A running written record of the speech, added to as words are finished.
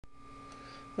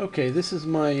Okay, this is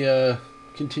my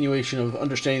continuation of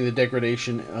understanding the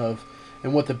degradation of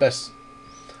and what the best.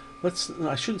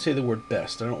 I shouldn't say the word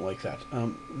best. I don't like that.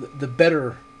 The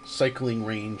better cycling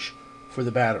range for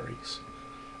the batteries.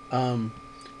 Um,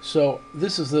 so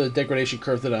this is the degradation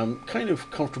curve that I'm kind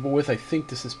of comfortable with. I think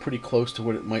this is pretty close to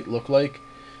what it might look like.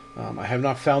 I have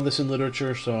not found this in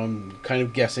literature, so I'm kind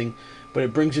of guessing. But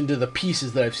it brings into the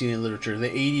pieces that I've seen in literature. The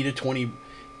 80 to 20,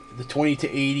 the 20 to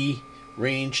 80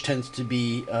 range tends to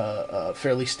be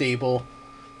fairly stable.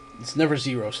 It's never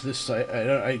zero. So this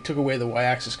I took away the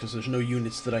y-axis because there's no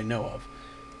units that I know of.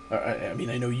 I mean,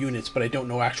 I know units, but I don't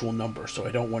know actual numbers, so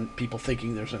I don't want people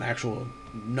thinking there's an actual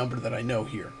number that I know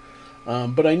here.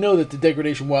 But I know that the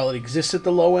degradation, while it exists at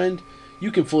the low end,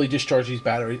 you can fully discharge these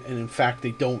batteries, and in fact,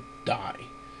 they don't die.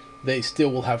 They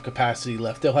still will have capacity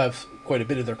left. They'll have quite a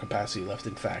bit of their capacity left,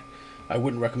 in fact. I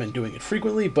wouldn't recommend doing it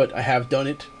frequently, but I have done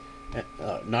it,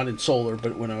 not in solar,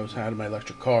 but when I had my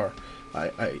electric car,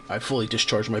 I fully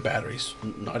discharged my batteries,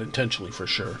 not intentionally for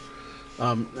sure.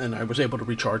 And I was able to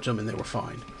recharge them, and they were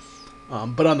fine.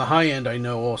 But on the high end, I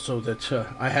know also that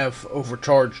I have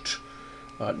overcharged,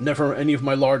 never any of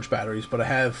my large batteries, but I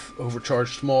have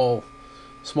overcharged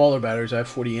smaller batteries. I have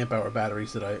 40 amp hour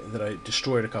batteries that I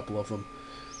destroyed a couple of them.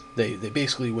 They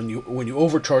basically when you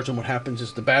overcharge them, what happens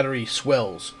is the battery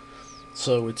swells.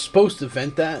 So it's supposed to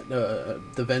vent that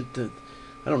the vent.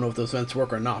 I don't know if those vents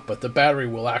work or not, but the battery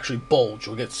will actually bulge.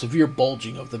 You'll get severe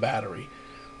bulging of the battery.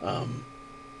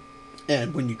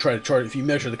 And when you try to charge, if you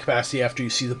measure the capacity after you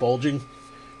see the bulging,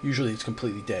 usually it's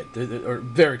completely dead, or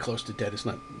very close to dead. It's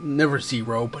not never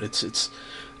zero, but it's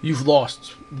you've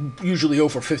lost usually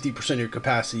over 50% of your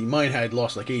capacity. Mine had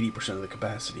lost like 80% of the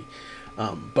capacity,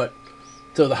 but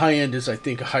so the high end is, I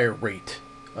think, a higher rate.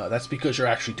 That's because you're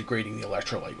actually degrading the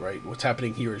electrolyte, right? What's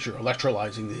happening here is you're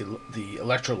electrolyzing the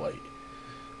electrolyte.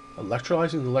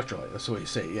 Electrolyzing the electrolyte. That's the way you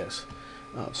say it, yes.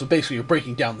 So basically, you're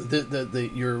breaking down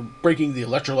you're breaking the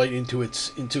electrolyte into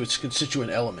its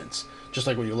constituent elements. Just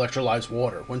like when you electrolyze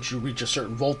water, once you reach a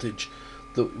certain voltage,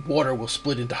 the water will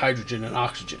split into hydrogen and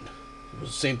oxygen. The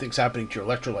same thing's happening to your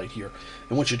electrolyte here.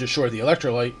 And once you destroy the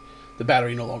electrolyte, the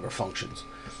battery no longer functions.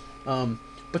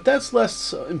 But that's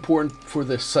less important for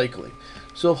the cycling.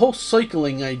 So the whole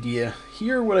cycling idea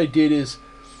here, what I did is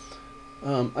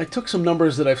I took some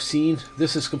numbers that I've seen.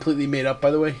 This is completely made up, by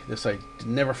the way. This I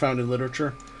never found in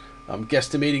literature. I'm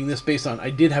guesstimating this based on, I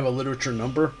did have a literature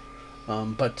number,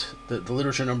 but the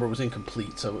literature number was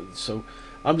incomplete. So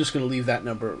I'm just going to leave that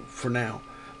number for now.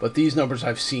 But these numbers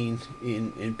I've seen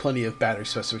in plenty of battery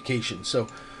specifications. So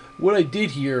what I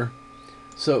did here,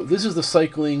 so this is the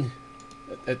cycling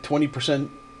at 20%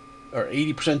 or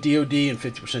 80% DOD and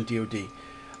 50% DOD.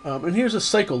 And here's a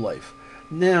cycle life.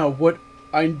 Now, what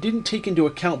I didn't take into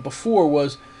account before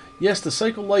was, yes, the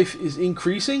cycle life is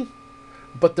increasing,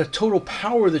 but the total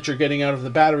power that you're getting out of the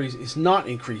batteries is not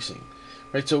increasing,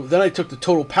 right? So then I took the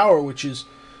total power, which is,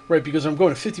 right, because I'm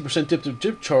going to 50% depth of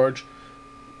discharge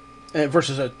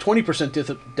versus a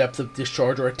 20% depth of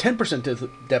discharge or a 10%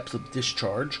 depth of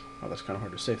discharge. Oh, that's kind of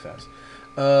hard to say fast.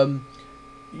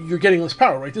 You're getting less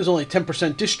power, right? There's only a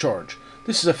 10% discharge.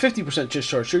 This is a 50%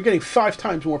 discharge, so you're getting 5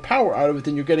 times more power out of it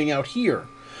than you're getting out here.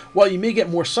 While you may get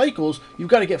more cycles, you've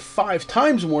got to get 5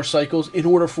 times more cycles in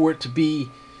order for it to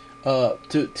be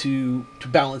to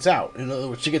balance out. In other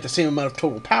words, to get the same amount of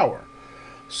total power.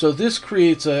 So this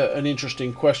creates an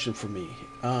interesting question for me,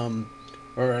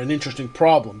 or an interesting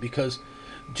problem, because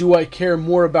do I care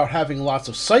more about having lots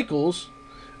of cycles,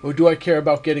 or do I care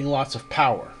about getting lots of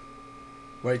power?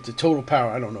 Right, the total power.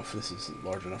 I don't know if this is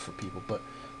large enough for people, but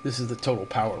this is the total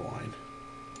power line.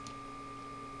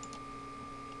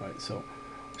 Right, so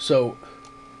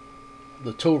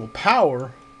the total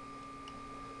power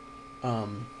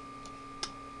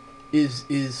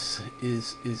is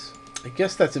I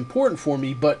guess that's important for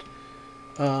me, but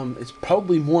it's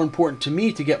probably more important to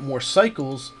me to get more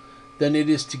cycles than it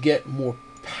is to get more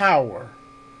power.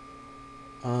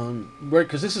 Right,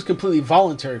 because this is completely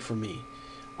voluntary for me.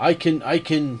 I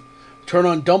can turn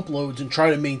on dump loads and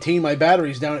try to maintain my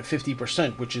batteries down at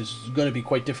 50%, which is going to be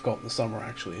quite difficult in the summer,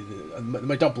 actually.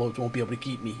 My dump loads won't be able to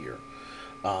keep me here.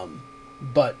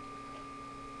 But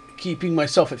keeping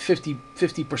myself at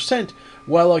 50%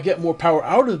 while I get more power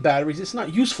out of the batteries, it's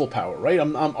not useful power, right?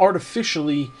 I'm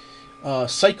artificially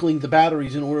cycling the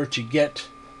batteries in order to get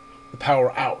the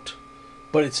power out.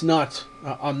 But it's not,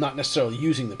 I'm not necessarily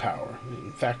using the power.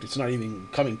 In fact, it's not even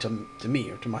coming to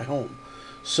me or to my home.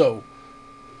 So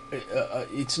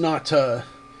it's not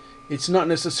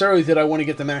necessarily that I want to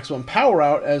get the maximum power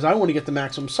out, as I want to get the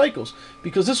maximum cycles,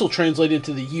 because this will translate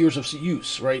into the years of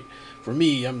use, right? For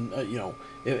me, I'm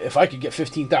if I could get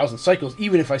 15,000 cycles,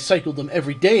 even if I cycled them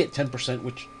every day at 10%,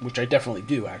 which I definitely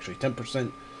do actually,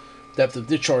 10% depth of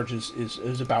discharge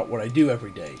is about what I do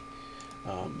every day,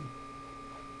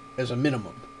 as a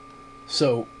minimum.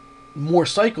 So more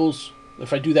cycles,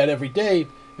 if I do that every day,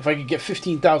 if I could get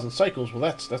 15,000 cycles, well,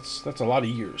 that's a lot of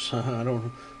years. I don't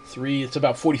know, it's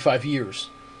about 45 years,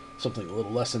 something a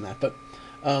little less than that. But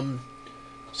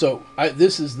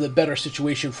this is the better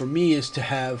situation for me, is to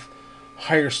have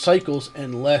higher cycles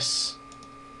and less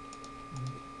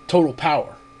total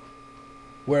power.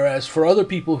 Whereas for other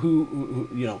people who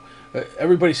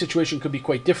everybody's situation could be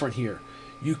quite different here.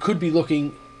 You could be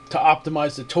looking to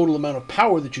optimize the total amount of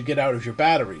power that you get out of your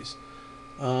batteries.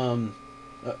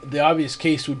 The obvious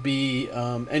case would be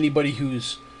anybody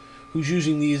who's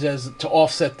using these as to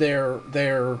offset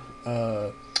their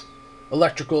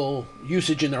electrical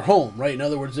usage in their home, right? In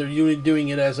other words, they're doing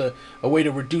it as a way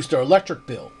to reduce their electric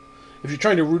bill. If you're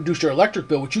trying to reduce your electric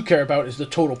bill, what you care about is the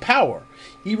total power.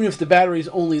 Even if the batteries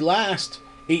only last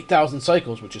 8,000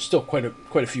 cycles, which is still quite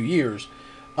a few years,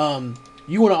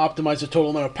 you want to optimize the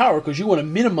total amount of power because you want to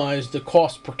minimize the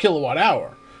cost per kilowatt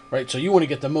hour, right? So you want to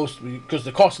get the most, because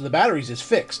the cost of the batteries is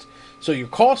fixed. So your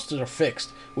costs are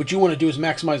fixed. What you want to do is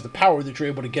maximize the power that you're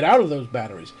able to get out of those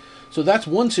batteries. So that's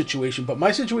one situation, but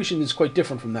my situation is quite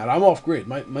different from that. I'm off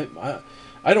grid.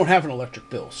 I don't have an electric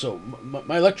bill, so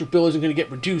my electric bill isn't going to get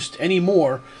reduced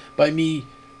anymore by me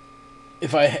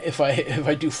if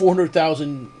I do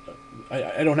 400,000.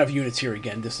 I don't have units here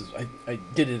again. I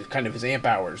did it kind of as amp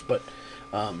hours, but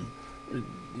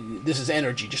this is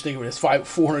energy. Just think of it as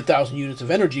 400,000 units of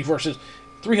energy versus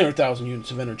 300,000 units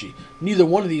of energy. Neither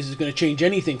one of these is going to change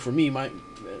anything for me.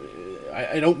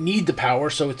 I don't need the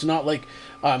power, so it's not like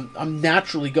I'm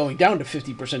naturally going down to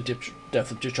 50%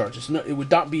 depth of discharge. It would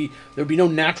not be, there would be no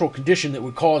natural condition that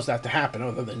would cause that to happen,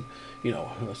 other than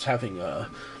us having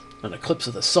an eclipse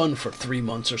of the sun for 3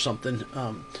 months or something.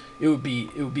 It would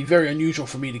be very unusual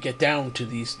for me to get down to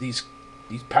these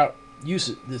power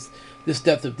uses, this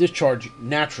depth of discharge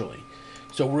naturally.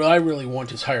 So what I really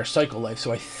want is higher cycle life.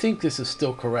 So I think this is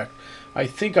still correct. I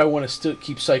think I want to still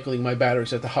keep cycling my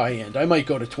batteries at the high end. I might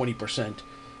go to 20%,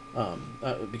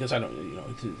 because I don't,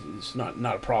 it's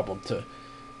not a problem to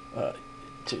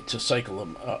cycle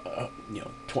them. 10%,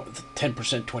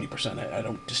 20%. I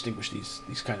don't distinguish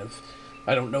these kind of.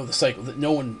 I don't know the cycle. That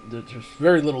no one. There's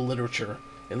very little literature,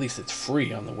 at least it's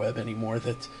free on the web anymore,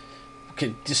 that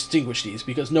can distinguish these,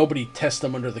 because nobody tests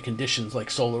them under the conditions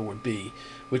like solar would be,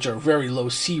 which are very low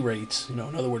C rates. In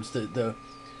other words,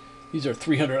 these are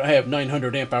 300. I have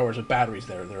 900 amp hours of batteries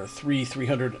there. There are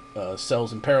 300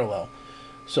 cells in parallel.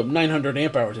 So 900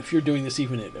 amp hours, if you're doing this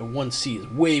even at 1C, is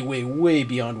way, way, way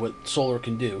beyond what solar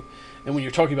can do. And when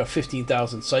you're talking about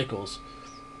 15,000 cycles,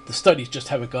 the studies just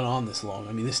haven't gone on this long.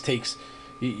 I mean, this takes,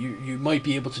 you might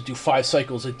be able to do 5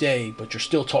 cycles a day, but you're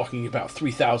still talking about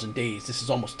 3,000 days. This is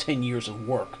almost 10 years of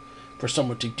work for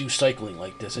someone to do cycling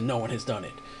like this, and no one has done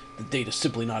it. The data's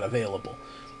simply not available.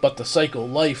 But the cycle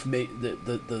life,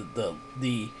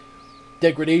 the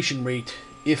degradation rate,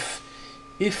 if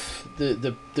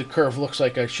the curve looks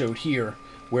like I showed here,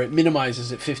 where it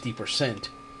minimizes at 50%,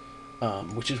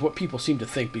 which is what people seem to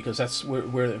think, because that's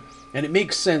where and it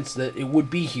makes sense that it would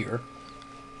be here,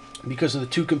 because of the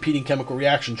two competing chemical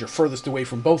reactions. You're furthest away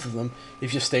from both of them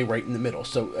if you stay right in the middle.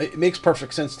 So it makes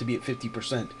perfect sense to be at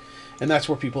 50%. And that's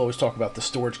where people always talk about the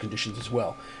storage conditions as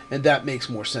well. And that makes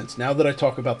more sense. Now that I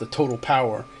talk about the total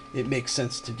power, it makes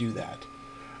sense to do that.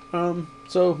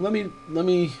 So let me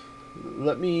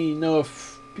know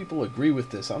if people agree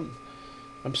with this. I'm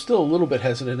still a little bit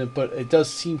hesitant, but it does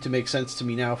seem to make sense to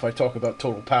me now if I talk about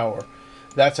total power.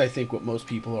 That's, I think, what most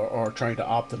people are trying to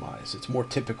optimize. It's more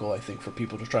typical, I think, for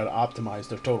people to try to optimize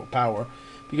their total power,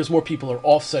 because more people are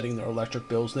offsetting their electric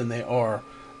bills than they are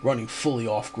running fully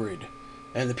off-grid.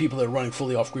 And the people that are running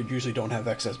fully off-grid usually don't have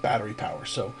excess battery power,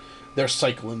 so they're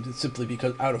cycling simply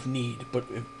because out of need. But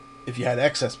if you had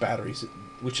excess batteries,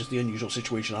 which is the unusual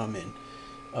situation I'm in,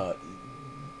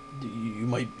 you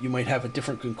might have a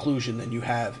different conclusion than you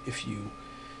have if you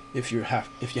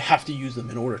have to use them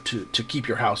in order to keep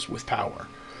your house with power.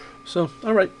 So,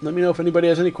 all right, let me know if anybody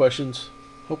has any questions.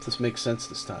 Hope this makes sense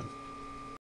this time.